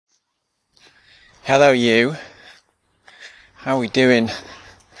Hello you. How are we doing?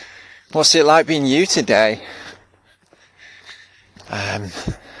 What's it like being you today? I'm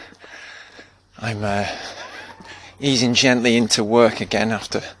easing gently into work again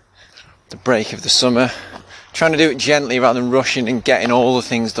after the break of the summer. Trying to do it gently rather than rushing and getting all the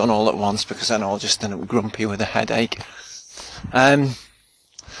things done all at once, because then I'll just end up grumpy with a headache.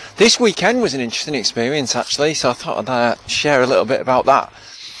 This weekend was an interesting experience actually, so I thought I'd share a little bit about that.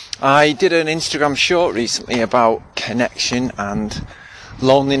 I did an Instagram short recently about connection and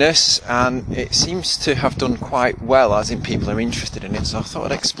loneliness, and it seems to have done quite well, as in people are interested in it, so I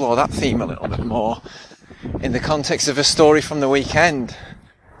thought I'd explore that theme a little bit more in the context of a story from the weekend.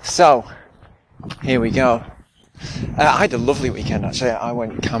 So, here we go. I had a lovely weekend actually. I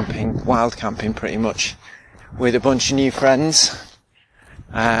went camping, wild camping pretty much, with a bunch of new friends,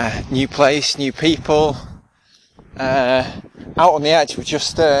 new place, new people, out on the edge with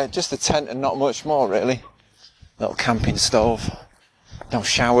just a tent and not much more really. Little camping stove, no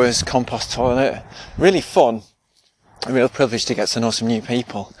showers, compost toilet, really fun. A real privilege to get to know some new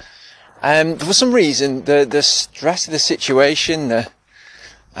people. For some reason, the stress of the situation,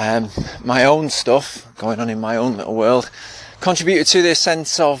 my own stuff going on in my own little world, contributed to this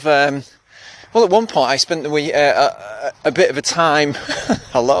sense of, well, at one point I spent the week, a bit of a time,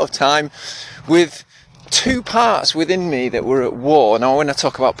 a lot of time, with two parts within me that were at war. Now, when I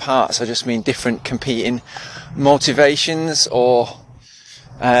talk about parts, I just mean different competing motivations or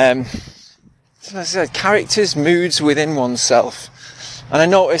characters, moods within oneself. And I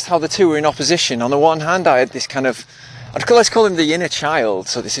noticed how the two were in opposition. On the one hand, I had this kind of, let's call him the inner child.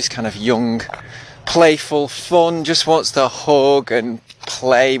 So this is kind of young, playful, fun, just wants to hug and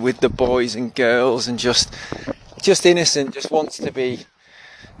play with the boys and girls, and just innocent, just wants to be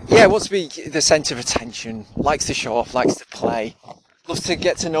the centre of attention, likes to show off, likes to play, loves to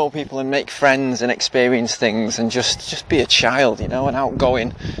get to know people and make friends and experience things and just be a child, you know, an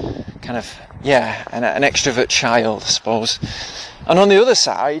outgoing kind of, an extrovert child, I suppose. And on the other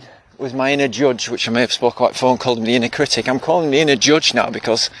side was my inner judge, which I may have spoke about before and called him the inner critic. I'm calling him the inner judge now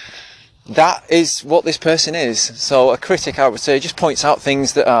because that is what this person is. So a critic, I would say, just points out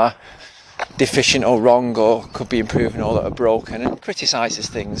things that are deficient or wrong or could be improved or that are broken, and criticises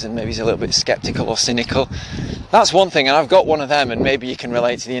things, and maybe he's a little bit sceptical or cynical. That's one thing, and I've got one of them, and maybe you can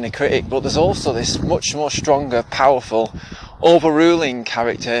relate to the inner critic. But there's also this much more stronger, powerful, overruling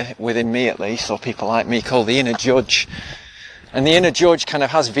character within me, at least, or people like me, called the inner judge. And the inner judge kind of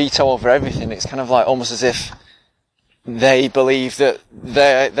has veto over everything. It's kind of like almost as if they believe that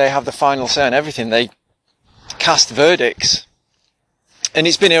they have the final say on everything. They cast verdicts. And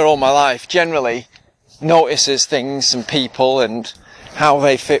it's been here all my life. Generally notices things and people and how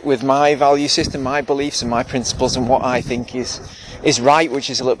they fit with my value system, my beliefs and my principles, and what I think is right, which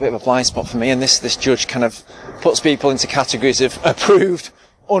is a little bit of a blind spot for me. And this judge kind of puts people into categories of approved,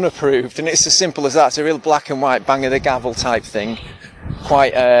 unapproved, and it's as simple as that. It's a real black and white, bang of the gavel type thing.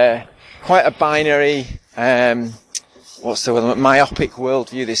 Quite a binary, myopic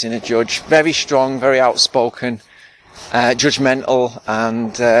worldview, this inner judge. Very strong, very outspoken, judgmental,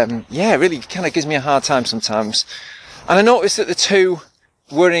 and really kind of gives me a hard time sometimes. And I noticed that the two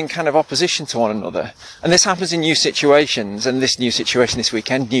were in kind of opposition to one another, and this happens in new situations. And this new situation this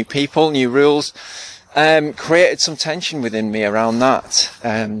weekend, new people, new rules, created some tension within me around that.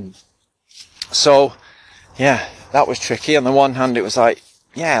 So that was tricky. On the one hand, it was like,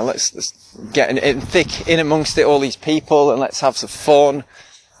 let's get in thick in amongst it, all these people, and let's have some fun.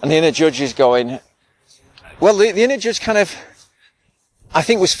 And the inner judge is going, well, the inner judge kind of, I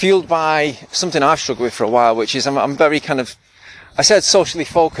think, was fueled by something I've struggled with for a while, which is I'm very kind of, I said socially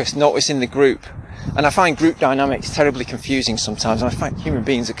focused, noticing the group. And I find group dynamics terribly confusing sometimes. And I find human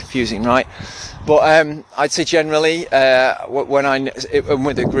beings are confusing, right? But I'd say generally, when I'm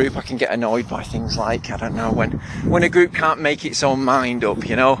with a group, I can get annoyed by things like, I don't know, when a group can't make its own mind up,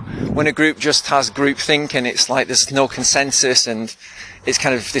 you know? When a group just has group thinking, it's like there's no consensus, and it's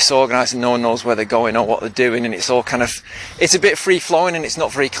kind of disorganised and no one knows where they're going or what they're doing, and it's all kind of, it's a bit free-flowing and it's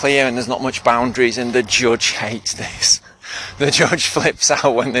not very clear and there's not much boundaries, and the judge hates this. The judge flips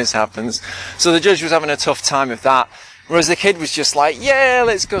out when this happens. So the judge was having a tough time with that, whereas the kid was just like,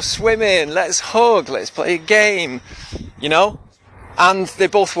 let's go swimming, let's hug, let's play a game, you know? And they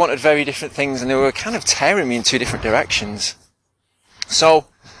both wanted very different things, and they were kind of tearing me in two different directions. So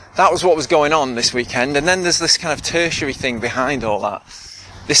that was what was going on this weekend. And then there's this kind of tertiary thing behind all that.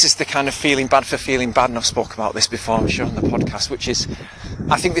 This is the kind of feeling bad for feeling bad, and I've spoken about this before, I'm sure, on the podcast, which is,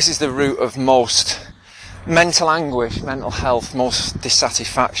 I think this is the root of most mental anguish, mental health, most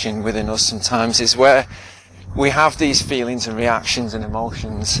dissatisfaction within us sometimes, is where we have these feelings and reactions and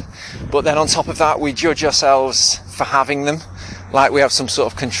emotions, but then on top of that we judge ourselves for having them, like we have some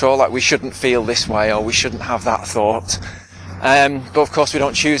sort of control, like we shouldn't feel this way or we shouldn't have that thought. But of course we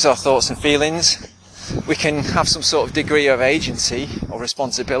don't choose our thoughts and feelings. We can have some sort of degree of agency or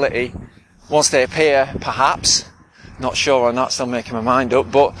responsibility once they appear, perhaps. Not sure on that, still making my mind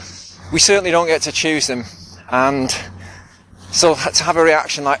up, but we certainly don't get to choose them. And so to have a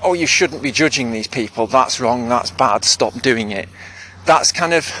reaction like, oh, you shouldn't be judging these people, that's wrong, that's bad, stop doing it. That's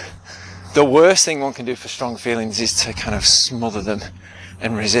kind of the worst thing one can do for strong feelings, is to kind of smother them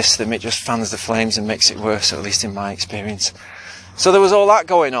and resist them. It just fans the flames and makes it worse, at least in my experience. So there was all that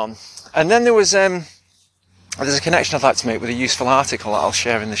going on. And then there's a connection I'd like to make with a useful article that I'll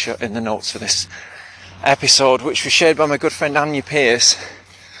share in the notes for this episode, which was shared by my good friend Anya Pierce.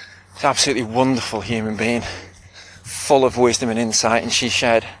 She's an absolutely wonderful human being, full of wisdom and insight, and she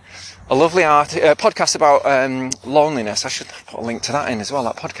shared a lovely podcast about loneliness. I should put a link to that in as well,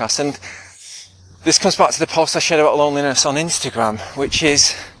 that podcast. And this comes back to the post I shared about loneliness on Instagram, which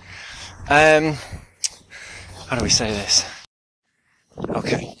is, how do we say this?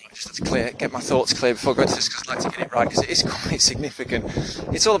 Okay, just to get my thoughts clear before going to this, because I'd like to get it right, because it is quite significant.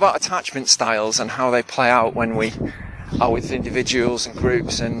 It's all about attachment styles and how they play out when we are with individuals and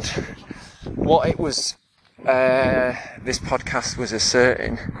groups. And what it was, this podcast was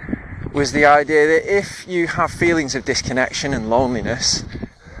asserting, was the idea that if you have feelings of disconnection and loneliness,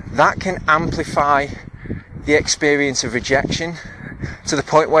 that can amplify the experience of rejection to the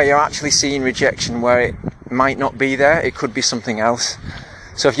point where you're actually seeing rejection where it might not be there. It could be something else.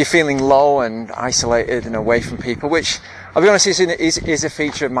 So if you're feeling low and isolated and away from people, which I'll be honest is a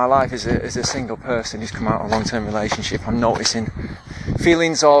feature of my life as a single person who's come out of a long-term relationship, I'm noticing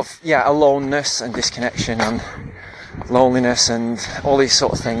feelings of aloneness and disconnection and loneliness and all these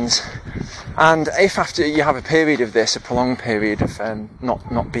sort of things. And if after you have a period of this, a prolonged period of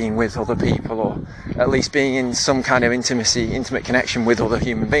not being with other people, or at least being in some kind of intimate connection with other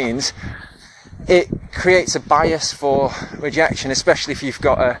human beings, it creates a bias for rejection, especially if you've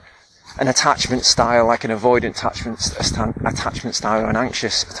got an attachment style, like an avoidant attachment style or an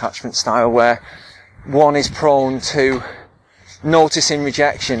anxious attachment style, where one is prone to noticing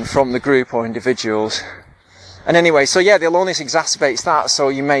rejection from the group or individuals. And anyway, so the loneliness exacerbates that, so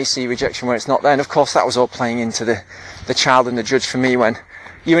you may see rejection where it's not there. And of course that was all playing into the child and the judge for me, when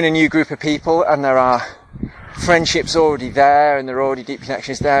you're in a new group of people and there are friendships already there and there are already deep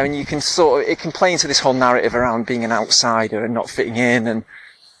connections there, and you can it can play into this whole narrative around being an outsider and not fitting in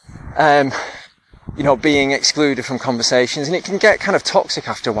and being excluded from conversations, and it can get kind of toxic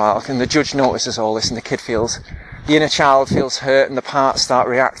after a while. And the judge notices all this, and the inner child feels hurt, and the parts start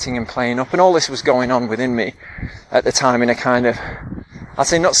reacting and playing up. And all this was going on within me at the time in a kind of, I'd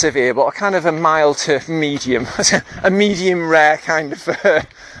say not severe, but a kind of a mild to medium, a medium rare kind of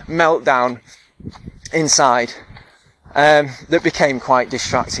meltdown inside, that became quite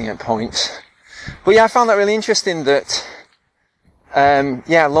distracting at points. But I found that really interesting that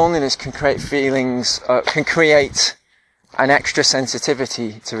loneliness can create feelings, can create an extra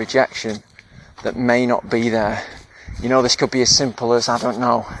sensitivity to rejection that may not be there. This could be as simple as, I don't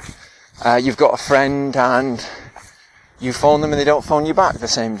know, you've got a friend and you phone them and they don't phone you back the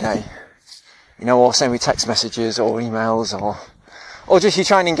same day. Or same with text messages or emails, or just you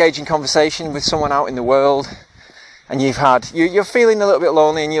try and engage in conversation with someone out in the world, and you're feeling a little bit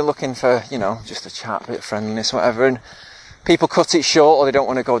lonely and you're looking for, just a chat, a bit of friendliness, whatever, and people cut it short, or they don't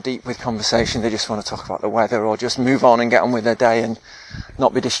want to go deep with conversation. They just want to talk about the weather, or just move on and get on with their day and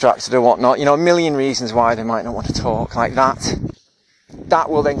not be distracted or whatnot. A million reasons why they might not want to talk like that. That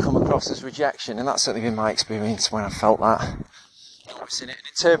will then come across as rejection, and that's certainly been my experience when I felt that. Noticing it and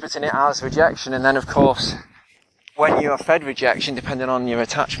interpreting it as rejection, and then of course, when you are fed rejection, depending on your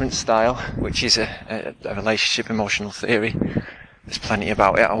attachment style, which is a relationship emotional theory, there's plenty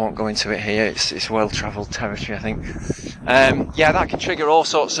about it, I won't go into it here, it's well-travelled territory, I think. That can trigger all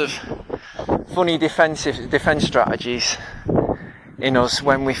sorts of funny defence strategies in us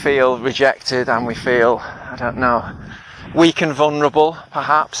when we feel rejected and we feel, I don't know, weak and vulnerable,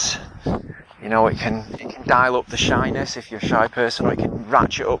 perhaps. It can dial up the shyness if you're a shy person, or it can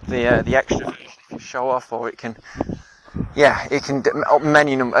ratchet up the extra show off, or it can any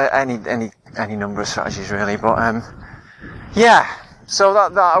number of strategies really. But so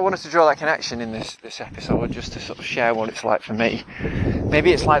that I wanted to draw that connection in this episode, just to sort of share what it's like for me.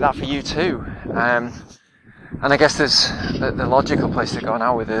 Maybe it's like that for you too. And I guess there's the logical place to go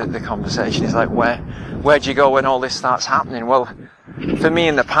now with the conversation is like, where do you go when all this starts happening? Well, for me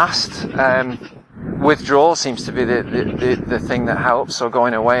in the past, withdrawal seems to be the thing that helps. So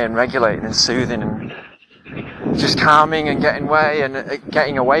going away and regulating and soothing and just calming and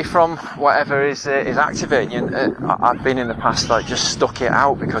getting away from whatever is activating you. I've been in the past like just stuck it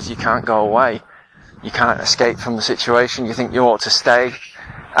out because you can't go away, you can't escape from the situation. You think you ought to stay,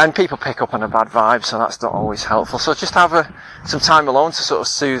 and people pick up on a bad vibe, so that's not always helpful. So just have some time alone to sort of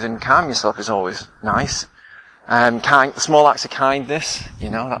soothe and calm yourself is always nice. Small acts of kindness,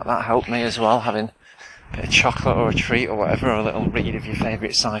 that helped me as well. Having a bit of chocolate or a treat or whatever, or a little read of your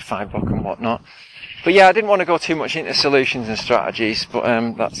favourite sci-fi book and whatnot. But yeah, I didn't want to go too much into solutions and strategies, but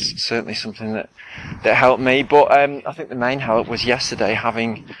that's certainly something that helped me. But I think the main help was yesterday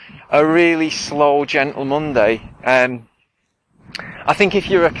having a really slow, gentle Monday. I think if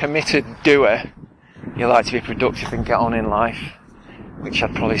you're a committed doer, you like to be productive and get on in life, which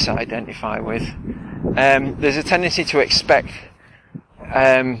I'd probably identify with. There's a tendency to expect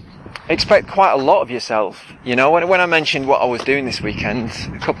quite a lot of yourself. When I mentioned what I was doing this weekend,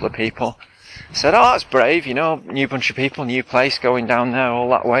 a couple of people said, "Oh, that's brave, new bunch of people, new place, going down there all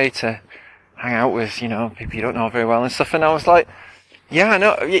that way to hang out with, people you don't know very well and stuff." And I was like, "Yeah, I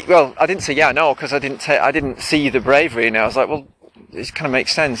know." Well, I didn't say yeah, no, because I didn't see the bravery in it. I was like, well, it kind of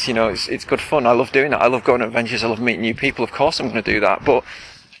makes sense, it's good fun. I love doing that. I love going on adventures. I love meeting new people. Of course I'm going to do that, but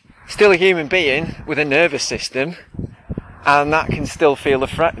still a human being with a nervous system, and that can still feel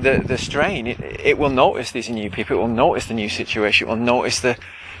the strain. It will notice these new people. It will notice the new situation. It will notice the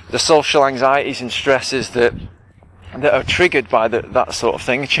social anxieties and stresses that are triggered by that sort of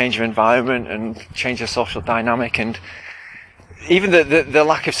thing, change of environment and change of social dynamic, and even the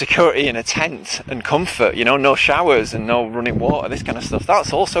lack of security in a tent and comfort, no showers and no running water, this kind of stuff.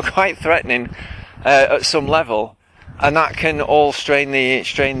 That's also quite threatening at some level, and that can all strain the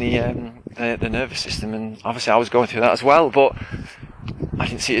nervous system. And obviously I was going through that as well, but I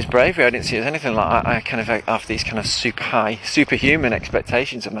didn't see it as bravery. I didn't see it as anything like that. I kind of have these kind of superhuman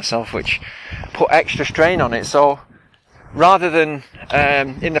expectations of myself, which put extra strain on it. So rather than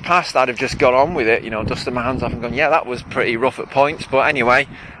in the past, I'd have just got on with it, dusted my hands off and gone, yeah, that was pretty rough at points, but anyway,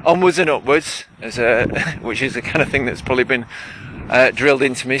 onwards and upwards, which is the kind of thing that's probably been drilled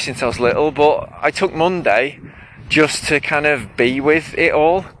into me since I was little. But I took Monday just to kind of be with it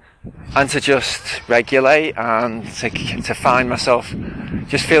all, and to just regulate, and to find myself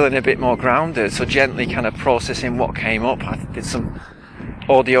just feeling a bit more grounded. So gently kind of processing what came up. I did some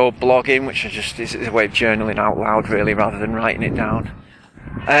audio blogging, which is a way of journaling out loud, really, rather than writing it down.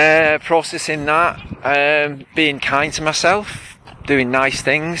 Processing that, being kind to myself, doing nice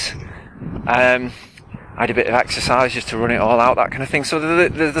things. I had a bit of exercise just to run it all out, that kind of thing. So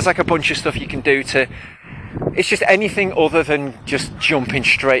there's like a bunch of stuff you can do it's just anything other than just jumping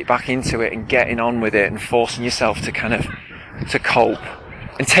straight back into it and getting on with it and forcing yourself to kind of to cope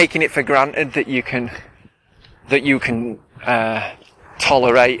and taking it for granted that you can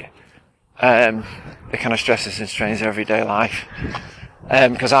tolerate the kind of stresses and strains of everyday life.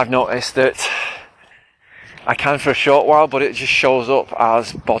 Because I've noticed that I can for a short while, but it just shows up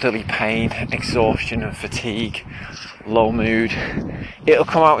as bodily pain, exhaustion and fatigue, low mood. It'll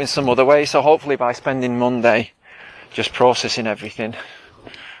come out in some other way, so hopefully by spending Monday just processing everything,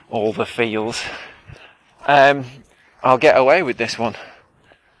 all the feels, I'll get away with this one.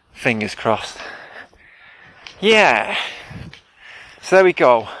 Fingers crossed. Yeah. So there we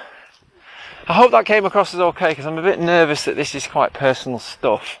go. I hope that came across as okay, because I'm a bit nervous that this is quite personal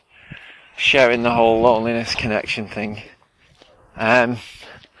stuff, sharing the whole loneliness connection thing.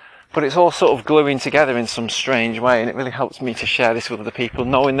 But it's all sort of gluing together in some strange way, and it really helps me to share this with other people,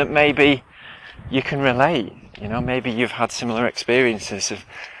 knowing that maybe you can relate. Maybe you've had similar experiences of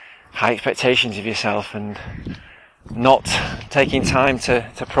high expectations of yourself and not taking time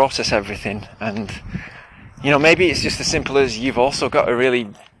to process everything. And, maybe it's just as simple as you've also got a really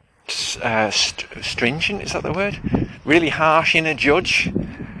stringent, is that the word? Really harsh inner judge.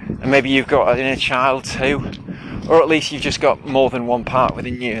 And maybe you've got an inner child too. Or at least you've just got more than one part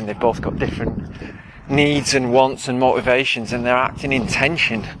within you, and they've both got different needs and wants and motivations, and they're acting in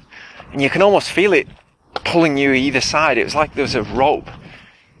tension. And you can almost feel it pulling you either side. It was like there was a rope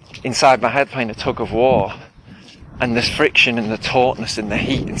inside my head playing a tug of war. And the friction and the tautness and the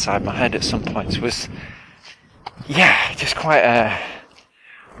heat inside my head at some points was, just quite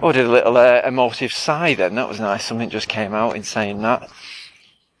did a little emotive sigh then. That was nice. Something just came out in saying that.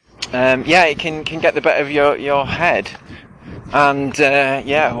 It can get the better of your head, and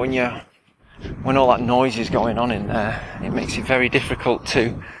when all that noise is going on in there, it makes it very difficult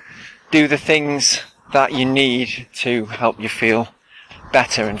to do the things that you need to help you feel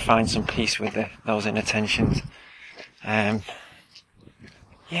better and find some peace with those inner tensions. I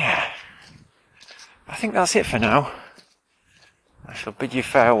think that's it for now. I shall bid you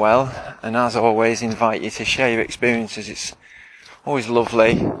farewell, and as always invite you to share your experiences. It's always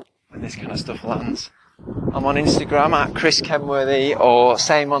lovely when this kind of stuff lands. I'm on Instagram at Chris Kenworthy, or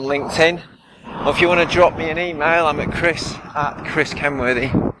same on LinkedIn. Or if you want to drop me an email, I'm at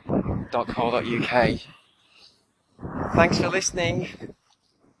chris@chriskenworthy.co.uk. Thanks for listening.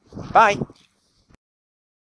 Bye.